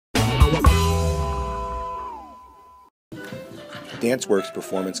Danceworks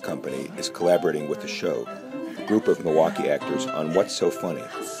Performance Company is collaborating with The Show, a group of Milwaukee actors, on What's So Funny,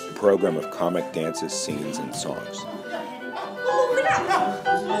 a program of comic dances, scenes, and songs.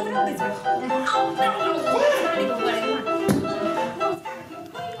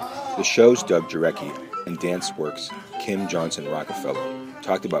 The Show's Doug Jarecki and Danceworks' Kim Johnson Rockefeller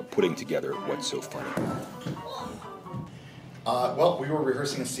talked about putting together What's So Funny. Well, we were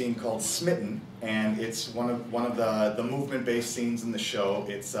rehearsing a scene called Smitten, and it's one of the movement-based scenes in the show.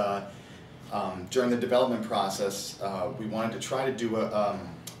 It's during the development process, we wanted to try to do a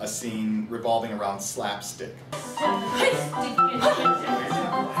scene revolving around slapstick.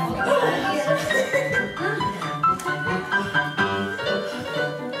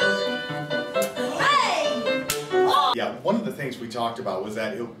 Yeah, one of the things we talked about was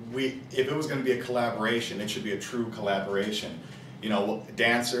that if it was going to be a collaboration, it should be a true collaboration. You know,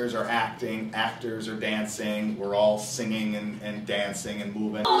 dancers are acting, actors are dancing, we're all singing and dancing and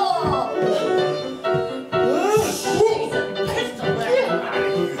moving.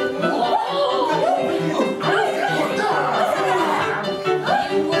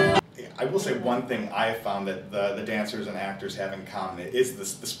 I will say one thing I have found that the dancers and actors have in common is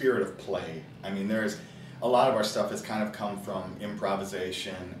the spirit of play. I mean, there's a lot of our stuff has kind of come from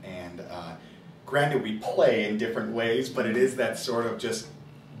improvisation, and granted we play in different ways, but it is that sort of just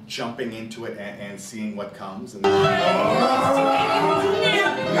jumping into it and seeing what comes. And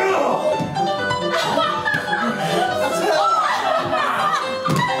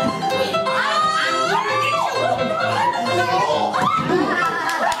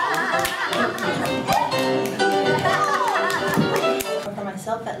for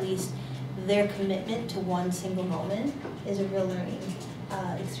myself at least, their commitment to one single moment is a real learning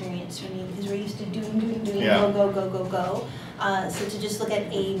experience for me, because we're used to doing, yeah. go. So to just look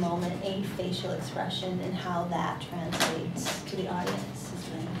at a moment, a facial expression, and how that translates to the audience is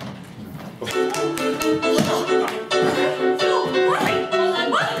really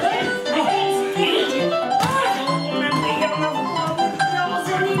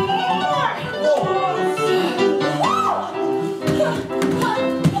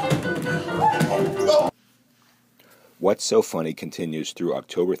What's So Funny continues through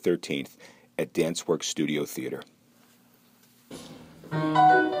October 13th at Danceworks Studio Theater.